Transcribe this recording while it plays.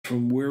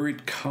from where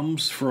it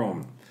comes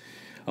from.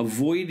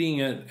 Avoiding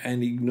it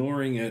and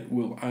ignoring it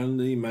will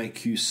only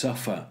make you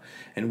suffer.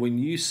 And when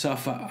you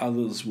suffer,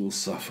 others will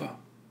suffer.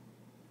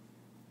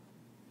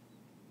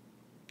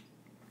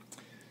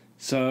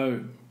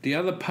 So the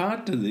other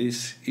part to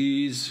this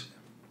is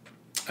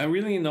a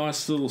really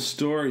nice little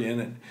story,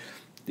 and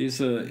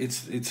it's a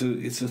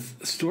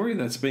story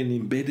that's been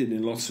embedded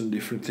in lots of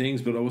different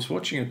things. But I was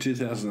watching a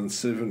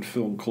 2007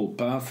 film called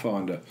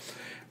Pathfinder,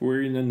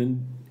 wherein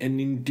an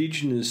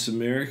indigenous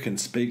American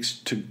speaks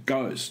to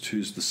Ghost,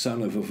 who's the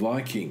son of a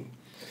Viking.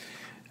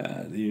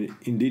 The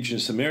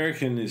indigenous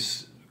American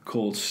is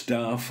called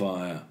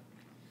Starfire,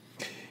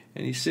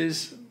 and he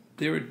says,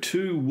 "There are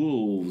two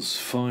wolves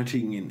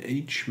fighting in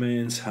each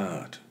man's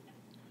heart.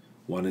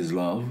 One is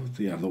love,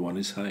 the other one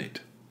is hate."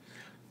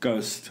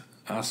 Ghost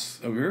asks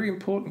a very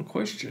important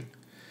question.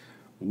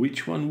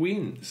 Which one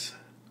wins?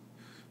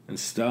 And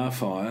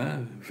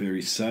Starfire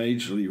very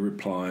sagely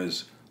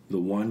replies, "The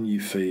one you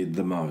feed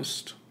the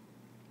most."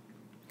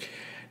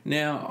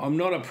 Now, I'm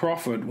not a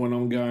prophet when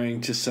I'm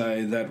going to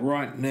say that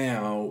right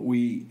now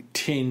we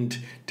tend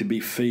to be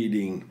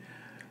feeding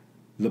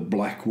the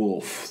black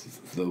wolf,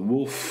 the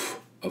wolf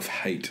of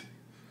hate.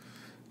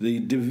 The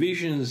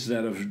divisions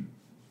that have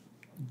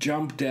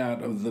jumped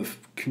out of the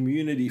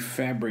community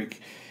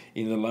fabric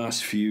in the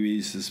last few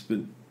years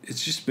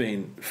it's just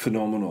been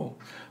phenomenal.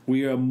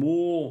 We are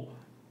more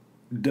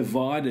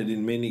divided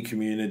in many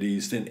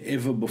communities than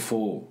ever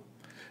before.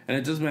 And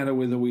it doesn't matter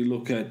whether we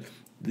look at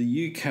the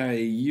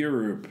UK,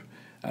 Europe,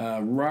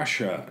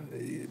 Russia,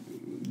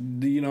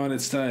 the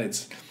United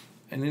States.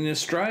 And in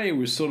Australia,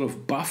 we're sort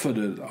of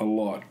buffeted a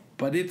lot,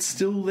 but it's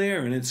still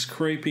there and it's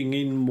creeping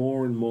in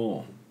more and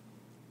more.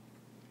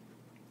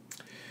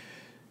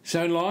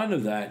 So in line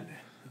of that,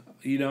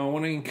 I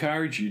want to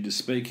encourage you to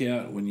speak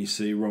out when you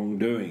see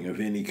wrongdoing of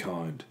any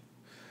kind.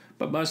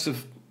 But most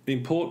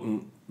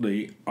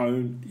importantly,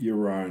 own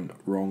your own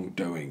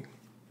wrongdoing.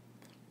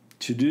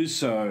 To do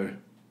so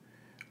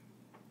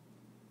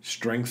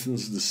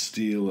strengthens the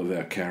steel of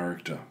our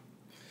character.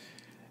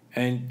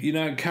 And,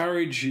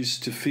 courage is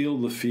to feel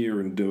the fear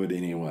and do it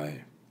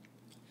anyway.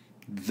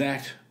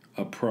 That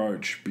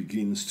approach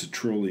begins to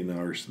truly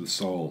nourish the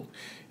soul,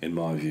 in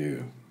my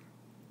view.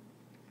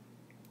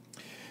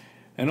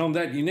 And on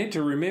that, you need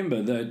to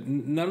remember that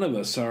none of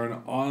us are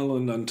an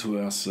island unto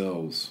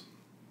ourselves.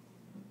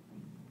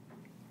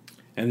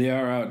 And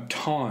there are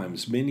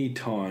times, many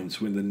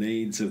times, when the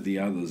needs of the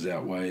others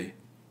outweigh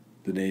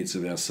the needs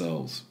of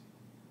ourselves.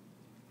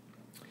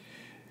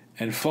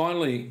 And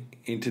finally,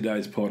 in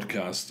today's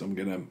podcast, I'm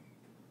going to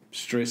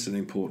stress an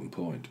important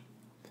point.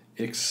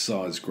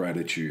 Exercise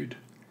gratitude.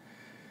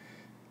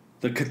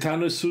 The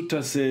Katana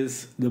Sutta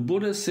says, the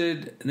Buddha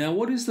said, "Now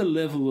what is the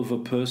level of a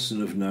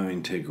person of no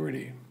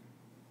integrity?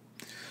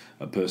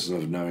 A person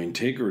of no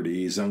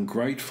integrity is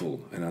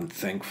ungrateful and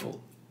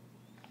unthankful.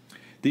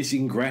 This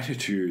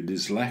ingratitude,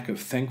 this lack of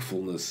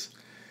thankfulness,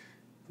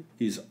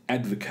 is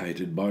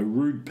advocated by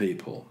rude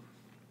people.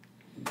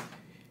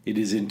 It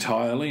is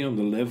entirely on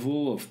the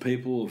level of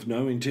people of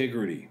no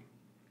integrity.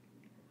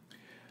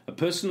 A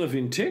person of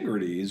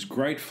integrity is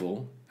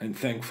grateful and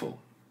thankful.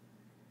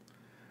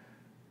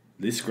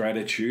 This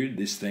gratitude,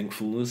 this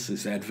thankfulness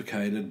is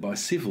advocated by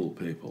civil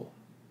people.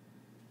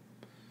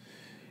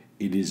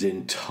 It is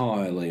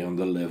entirely on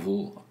the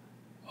level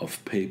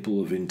of people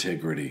of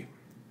integrity."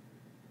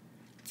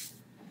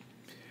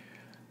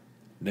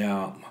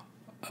 Now,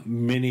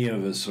 many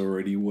of us are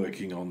already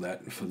working on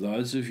that. And for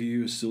those of you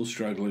who are still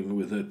struggling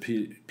with it,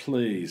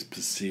 please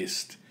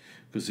persist,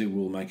 because it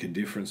will make a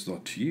difference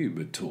not to you,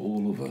 but to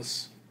all of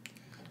us.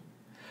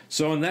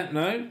 So on that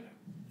note,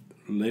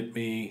 let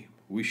me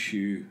wish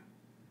you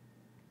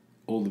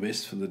all the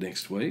best for the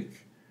next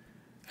week.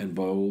 And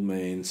by all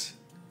means,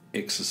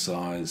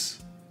 exercise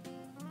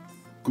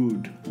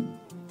good,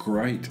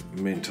 great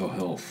mental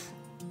health.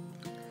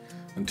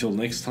 Until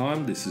next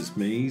time, this is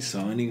me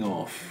signing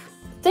off.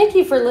 Thank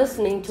you for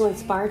listening to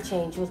Inspire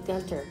Change with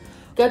Gunter.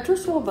 Gunter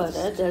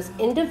Swoboda does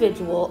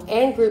individual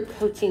and group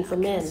coaching for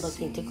men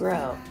looking to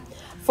grow.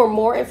 For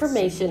more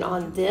information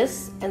on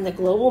this and the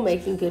global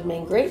Making Good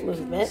Men Great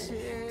movement,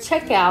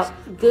 check out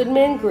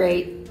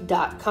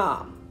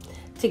goodmengreat.com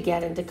to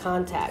get into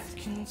contact.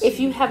 If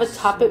you have a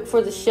topic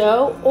for the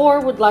show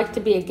or would like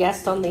to be a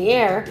guest on the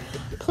air,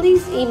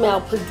 please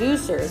email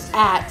producers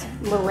at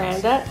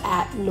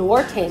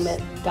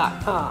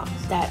miranda@noirtainment.com.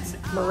 That's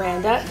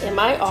Miranda,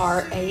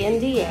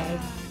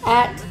 Miranda,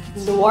 at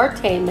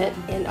noirtainment,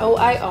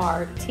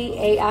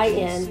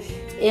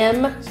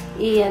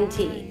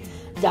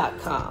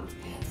 noirtainment.com.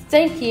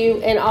 Thank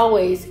you, and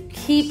always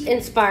keep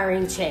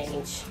inspiring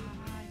change.